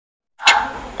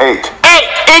8.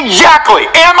 8, exactly.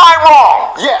 Am I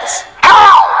wrong? Yes.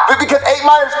 Ow! Because 8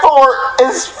 minus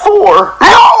 4 is 4.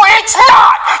 No, it's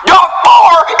not! The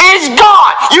 4 is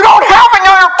gone! You don't have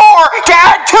another 4 to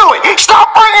add to it!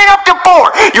 Stop bringing up the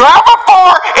 4! You have a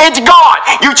 4, it's gone!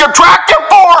 You subtract the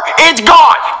 4, it's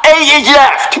gone! 8 is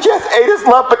left! Yes, 8 is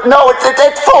left, but no, it's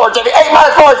 4, Jeffy. 8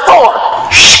 minus 4 is 4.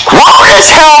 Screw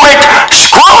this helmet!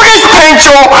 Screw this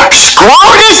pencil! Screw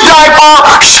this diaper!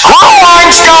 Screw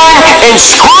Einstein! And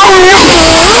screw you!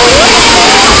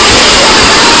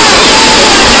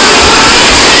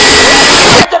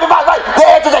 The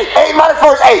answer is 8. 8 minus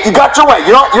 4 is 8. You got your way.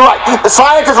 You're right. The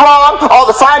science is wrong. All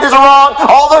the scientists are wrong.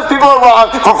 All those people are wrong.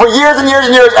 For years and years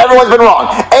and years, everyone's been wrong.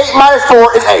 8 minus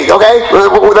 4 is 8, okay?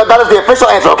 That is the official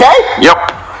answer, okay? Yep.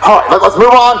 All right, let's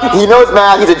move on. He knows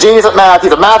math. He's a genius at math.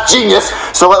 He's a math genius.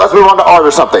 So let's move on to art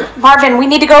or something. Marvin, we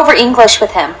need to go over English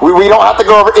with him. We don't have to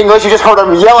go over English. You just heard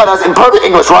him yell at us in perfect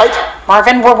English, right?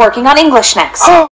 Marvin, we're working on English next.